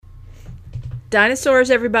Dinosaurs,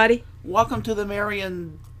 everybody. Welcome to the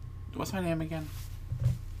Marion... What's my name again?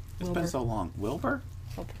 It's Wilbur. been so long. Wilbur?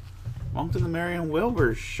 Wilbur. Welcome to the Marion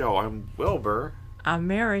Wilbur Show. I'm Wilbur. I'm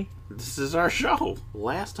Mary. This is our show.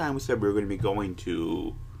 Last time we said we were going to be going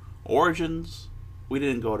to Origins. We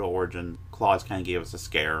didn't go to Origin. Claus kind of gave us a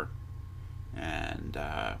scare. And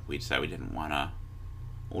we decided we didn't want to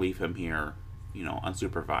leave him here,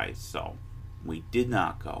 unsupervised. So we did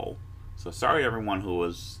not go. So sorry to everyone who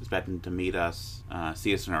was expecting to meet us,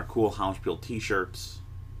 see us in our cool Hounspiel t-shirts.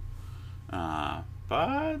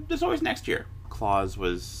 But there's always next year. Claus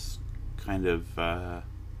was kind of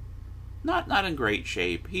not in great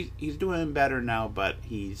shape. He's doing better now, but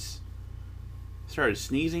he's started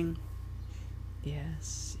sneezing.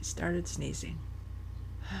 Yes, he started sneezing.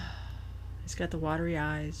 He's got the watery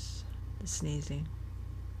eyes, the sneezing.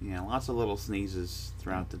 Yeah, lots of little sneezes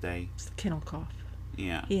throughout the day. It's the kennel cough.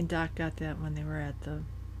 Yeah. He and Doc got that when they were at the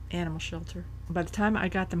animal shelter. By the time I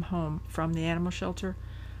got them home from the animal shelter,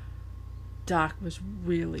 Doc was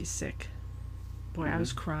really sick. Boy, I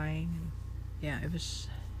was crying. Yeah, it was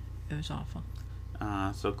awful.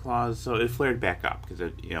 So Claus, so it flared back up because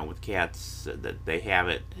with cats that they have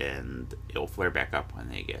it and it'll flare back up when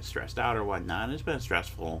they get stressed out or whatnot. And it's been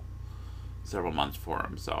stressful several months for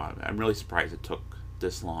him, so I'm really surprised it took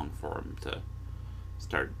this long for him to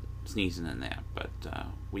start sneezing and that. But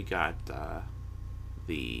we got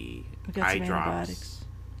the eye some drops. antibiotics.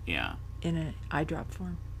 Yeah. In an eye drop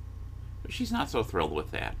form. She's not so thrilled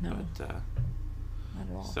with that. No. But, not at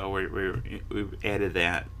all. so we've added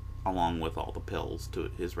that along with all the pills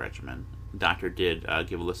to his regimen. The doctor did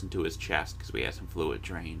give a listen to his chest because we had some fluid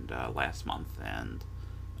drained last month, and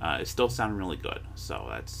it still sounded really good. So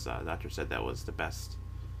that's the doctor said that was the best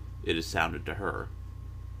it has sounded to her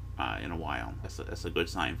in a while. That's a good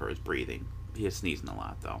sign for his breathing. He is sneezing a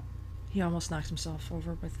lot, though. He almost knocks himself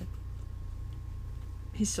over with it.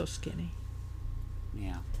 He's so skinny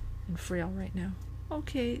Yeah. and frail right now.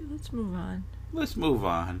 Okay, let's move on. Let's move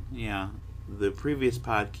on. Yeah. The previous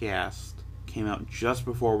podcast came out just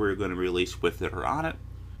before we were going to release With It or On It.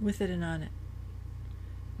 With it and on it.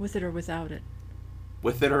 With it or without it.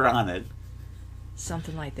 With It or On It.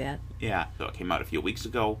 Something like that. Yeah. So it came out a few weeks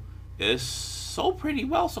ago. It's sold pretty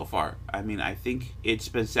well so far. I mean, I think it's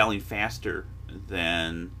been selling faster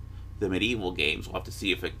than the medieval games. We'll have to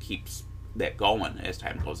see if it keeps that going as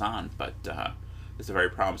time goes on, but it's a very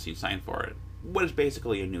promising sign for it. What is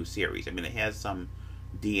basically a new series. I mean, it has some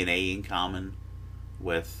DNA in common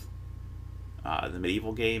with the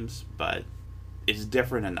medieval games, but it's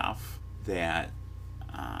different enough that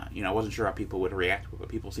I wasn't sure how people would react to it, but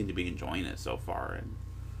people seem to be enjoying it so far, and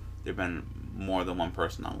there have been more than one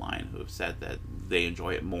person online who have said that they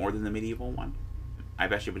enjoy it more than the medieval one.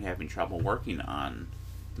 I've actually been having trouble working on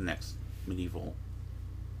the next medieval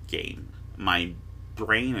game. My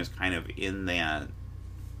brain is kind of in that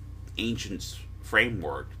ancient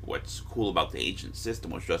framework. What's cool about the ancient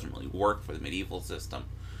system, which doesn't really work for the medieval system.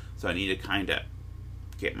 So I need to kind of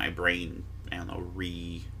get my brain,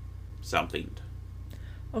 re-something.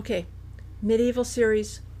 Okay, medieval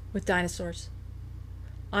series with dinosaurs.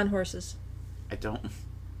 On horses. I don't...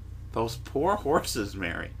 Those poor horses,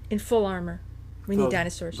 Mary. In full armor. We need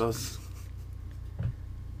dinosaurs.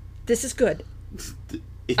 This is good.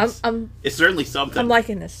 It's certainly something. I'm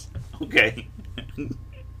liking this. Okay.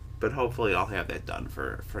 But hopefully I'll have that done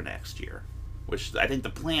for next year. Which I think the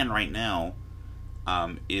plan right now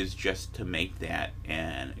is just to make that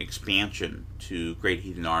an expansion to Great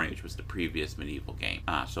Heathen Army, which was the previous medieval game.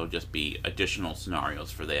 So just be additional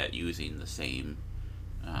scenarios for that using the same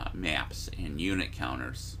maps and unit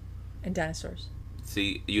counters. And dinosaurs.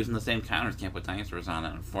 See, using the same counters, can't put dinosaurs on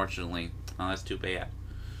it, unfortunately. Oh, that's too bad.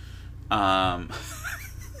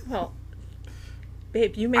 Well,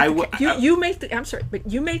 babe, you make the I'm sorry, but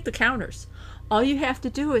you make the counters. All you have to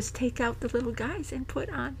do is take out the little guys and put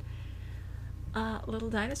on little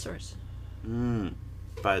dinosaurs.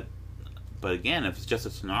 But again, if it's just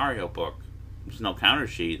a scenario book, there's no counter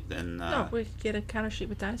sheet, then No, we get a counter sheet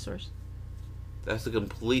with dinosaurs. That's a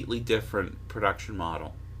completely different production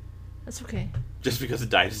model. That's okay. Just because of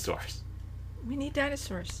dinosaurs. We need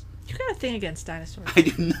dinosaurs. You got a thing against dinosaurs. I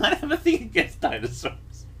do not have a thing against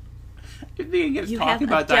dinosaurs. I have a thing against talking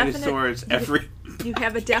about dinosaurs every... You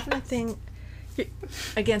have a definite thing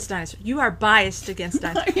against dinosaurs. You are biased against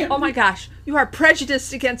dinosaurs. Oh my gosh. You are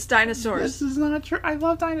prejudiced against dinosaurs. This is not true. I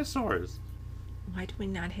love dinosaurs. Why do we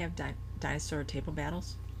not have dinosaur table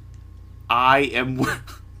battles?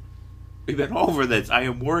 We've been over this. I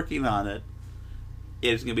am working on it.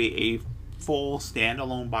 It's going to be a full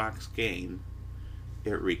standalone box game.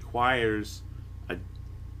 It requires a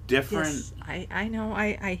different... Yes, I know.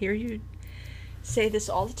 I hear you. say this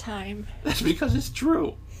all the time. That's because it's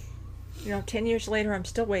true. 10 years later, I'm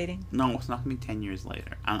still waiting. No, it's not going to be 10 years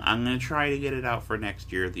later. I'm going to try to get it out for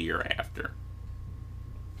next year or the year after.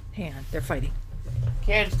 Hang on, they're fighting.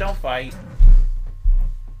 Kids, don't fight.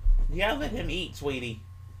 You gotta let him eat, sweetie.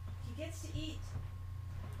 He gets to eat.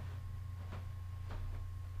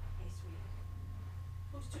 Hey, sweetie.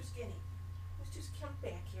 Who's too skinny? Come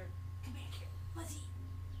back here. Come back here. Let's eat.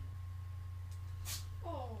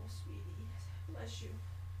 Oh, sweetie. Bless you.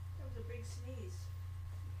 That was a big sneeze.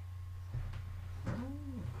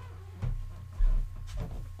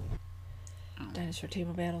 Dinosaur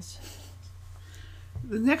table battles.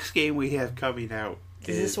 The next game we have coming out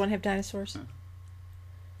Does this one have dinosaurs?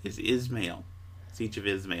 Is Izmail. Siege of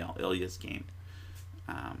Izmail, Ilya's game.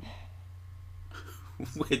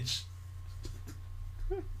 Which...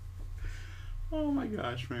 oh my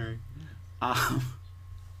gosh, Mary.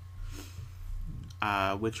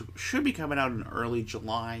 Which should be coming out in early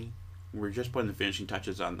July. We're just putting the finishing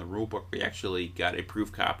touches on the rulebook. We actually got a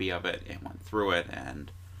proof copy of it and went through it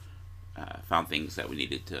and found things that we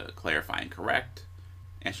needed to clarify and correct.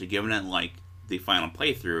 Actually, given it like the final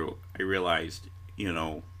playthrough, I realized,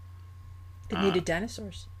 it needed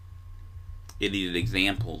dinosaurs. It needed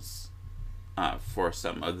examples for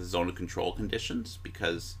some of the zone of control conditions,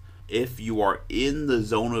 because if you are in the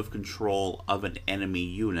zone of control of an enemy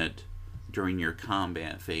unit during your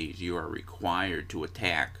combat phase, you are required to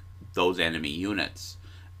attack those enemy units.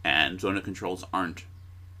 And zone of controls aren't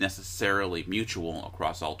necessarily mutual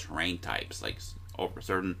across all terrain types. Like over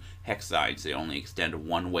certain hex sides, they only extend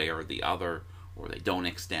one way or the other, or they don't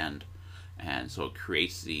extend. And so it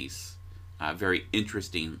creates these very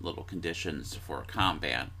interesting little conditions for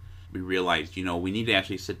combat. We realized, we need to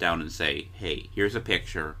actually sit down and say, hey, here's a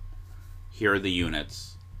picture, here are the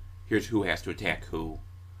units, here's who has to attack who,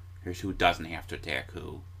 here's who doesn't have to attack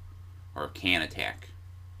who, or can attack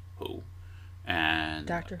who. And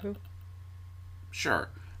Doctor Who? Sure.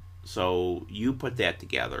 So you put that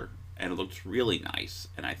together, and it looks really nice,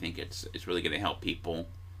 and I think it's really going to help people,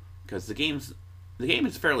 because the game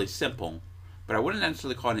is fairly simple, but I wouldn't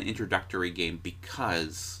necessarily call it an introductory game,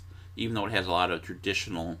 because even though it has a lot of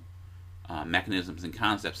traditional mechanisms and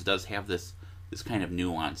concepts, it does have this kind of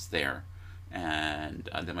nuance there, and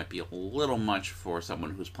that might be a little much for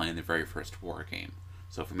someone who's playing their very first war game.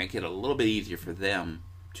 So if we make it a little bit easier for them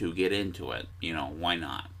to get into it, why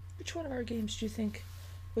not? Which one of our games do you think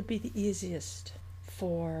would be the easiest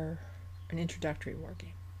for an introductory war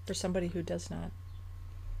game? For somebody who does not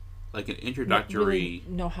like an introductory really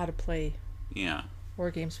know how to play Yeah. war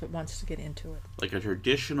games, but wants to get into it. Like a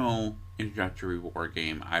traditional introductory war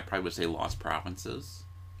game, I probably would say Lost Provinces.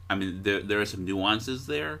 I mean, there are some nuances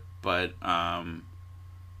there, but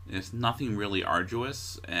it's nothing really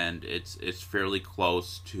arduous, and it's fairly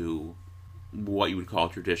close to what you would call a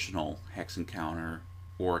traditional hex and counter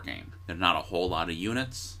war game. There are not a whole lot of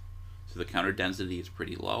units, so the counter density is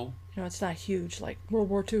pretty low. It's not huge like World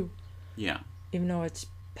War II. Yeah. Even though it's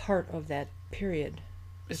part of that period.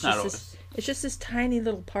 It's just this tiny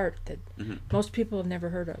little part that most people have never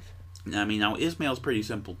heard of. I mean, now Izmail's pretty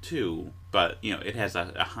simple too, but it has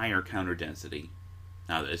a higher counter density.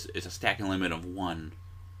 Now it's a stacking limit of 1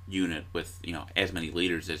 unit with as many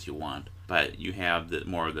leaders as you want, but you have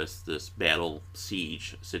more of this battle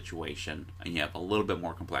siege situation, and you have a little bit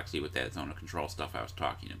more complexity with that zone of control stuff I was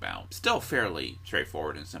talking about. Still fairly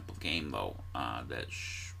straightforward and simple game though, that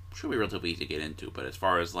should be relatively easy to get into. But as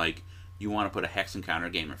far as like you want to put a hex and counter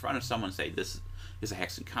game in front of someone, say this is a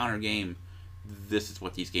hex and counter game, this is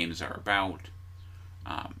what these games are about.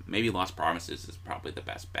 Maybe Lost Provinces is probably the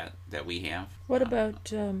best bet that we have. What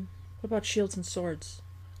about Shields and Swords?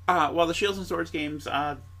 Well, the Shields and Swords games,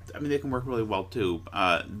 they can work really well too.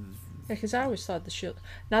 Because I always thought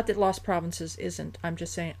not that Lost Provinces isn't. I'm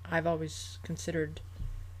just saying I've always considered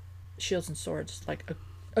Shields and Swords like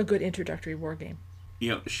a good introductory war game.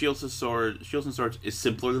 Shields and Swords is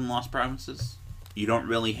simpler than Lost Provinces. You don't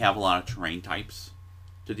really have a lot of terrain types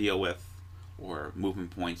to deal with, or movement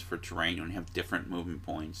points for terrain. You don't have different movement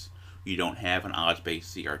points. You don't have an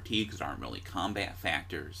odds-based CRT because there aren't really combat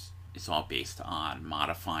factors. It's all based on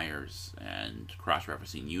modifiers and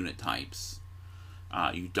cross-referencing unit types.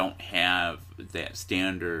 You don't have that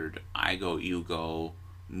standard I go, you go,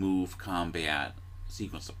 move combat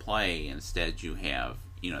sequence of play. Instead, you have,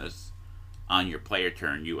 on your player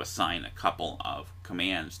turn, you assign a couple of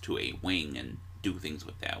commands to a wing and do things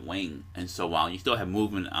with that wing. And so while you still have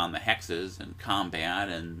movement on the hexes and combat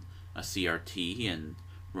and a CRT and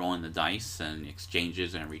rolling the dice and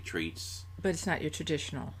exchanges and retreats, but it's not your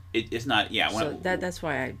traditional. It's not, yeah. So that's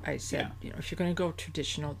why I said, if you're going to go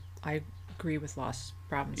traditional, I agree with Lost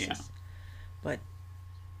Provinces. Yeah. But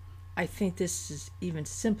I think this is even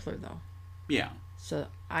simpler, though. Yeah. So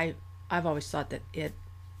I've always thought that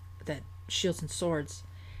Shields and Swords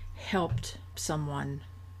helped someone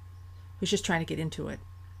who's just trying to get into it.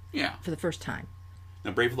 Yeah. For the first time.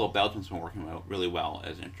 Now, Brave Little Belgium's been working really well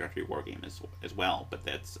as an introductory war game as well, but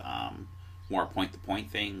that's more a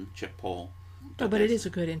point-to-point thing, chip pull. But it is a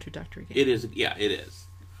good introductory game. It is, yeah, it is.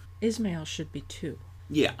 Izmail should be too.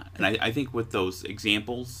 Yeah, and I think with those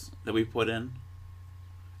examples that we put in,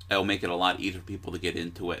 it'll make it a lot easier for people to get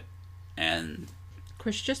into it. And of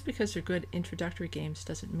course, just because they're good introductory games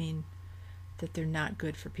doesn't mean that they're not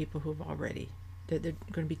good for people who've already... They're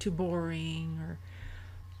going to be too boring or...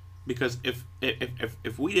 Because if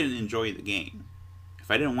we didn't enjoy the game,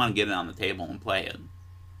 if I didn't want to get it on the table and play it,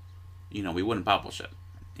 we wouldn't publish it.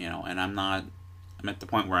 And I'm at the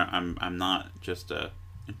point where I'm not just a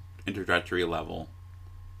introductory level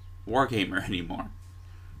war gamer anymore.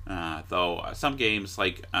 Though some games,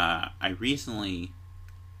 like I recently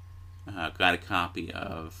got a copy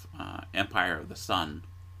of Empire of the Sun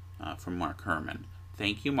from Mark Herman.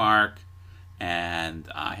 Thank you, Mark. And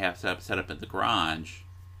I have set up in the garage.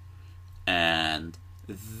 And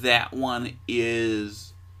that one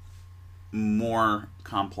is more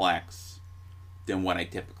complex than what I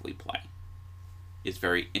typically play. It's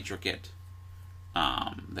very intricate. There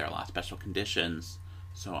are a lot of special conditions.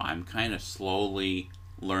 So I'm kind of slowly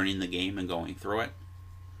learning the game and going through it.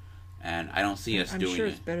 And I don't see us doing it. I'm sure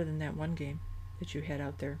it's better than that one game that you had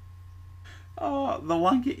out there. Oh, the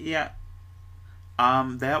one game, yeah.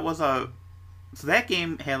 That was So that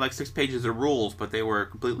game had like 6 pages of rules, but they were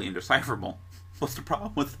completely indecipherable. What's the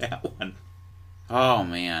problem with that one? Oh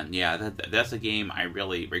man, yeah, that's a game I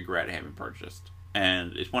really regret having purchased,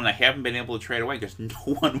 and it's one I haven't been able to trade away because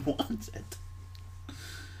no one wants it.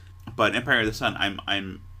 But Empire of the Sun,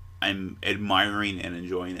 I'm admiring and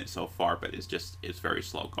enjoying it so far, but it's very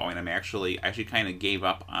slow going. I actually kind of gave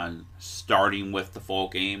up on starting with the full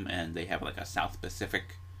game, and they have like a South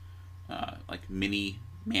Pacific like mini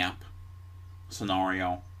map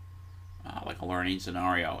scenario, like a learning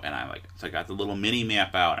scenario, and I got the little mini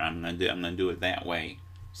map out, and I'm gonna do it that way,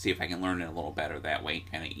 see if I can learn it a little better that way,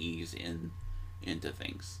 kind of ease into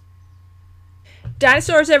things.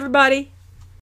 Dinosaurs, everybody.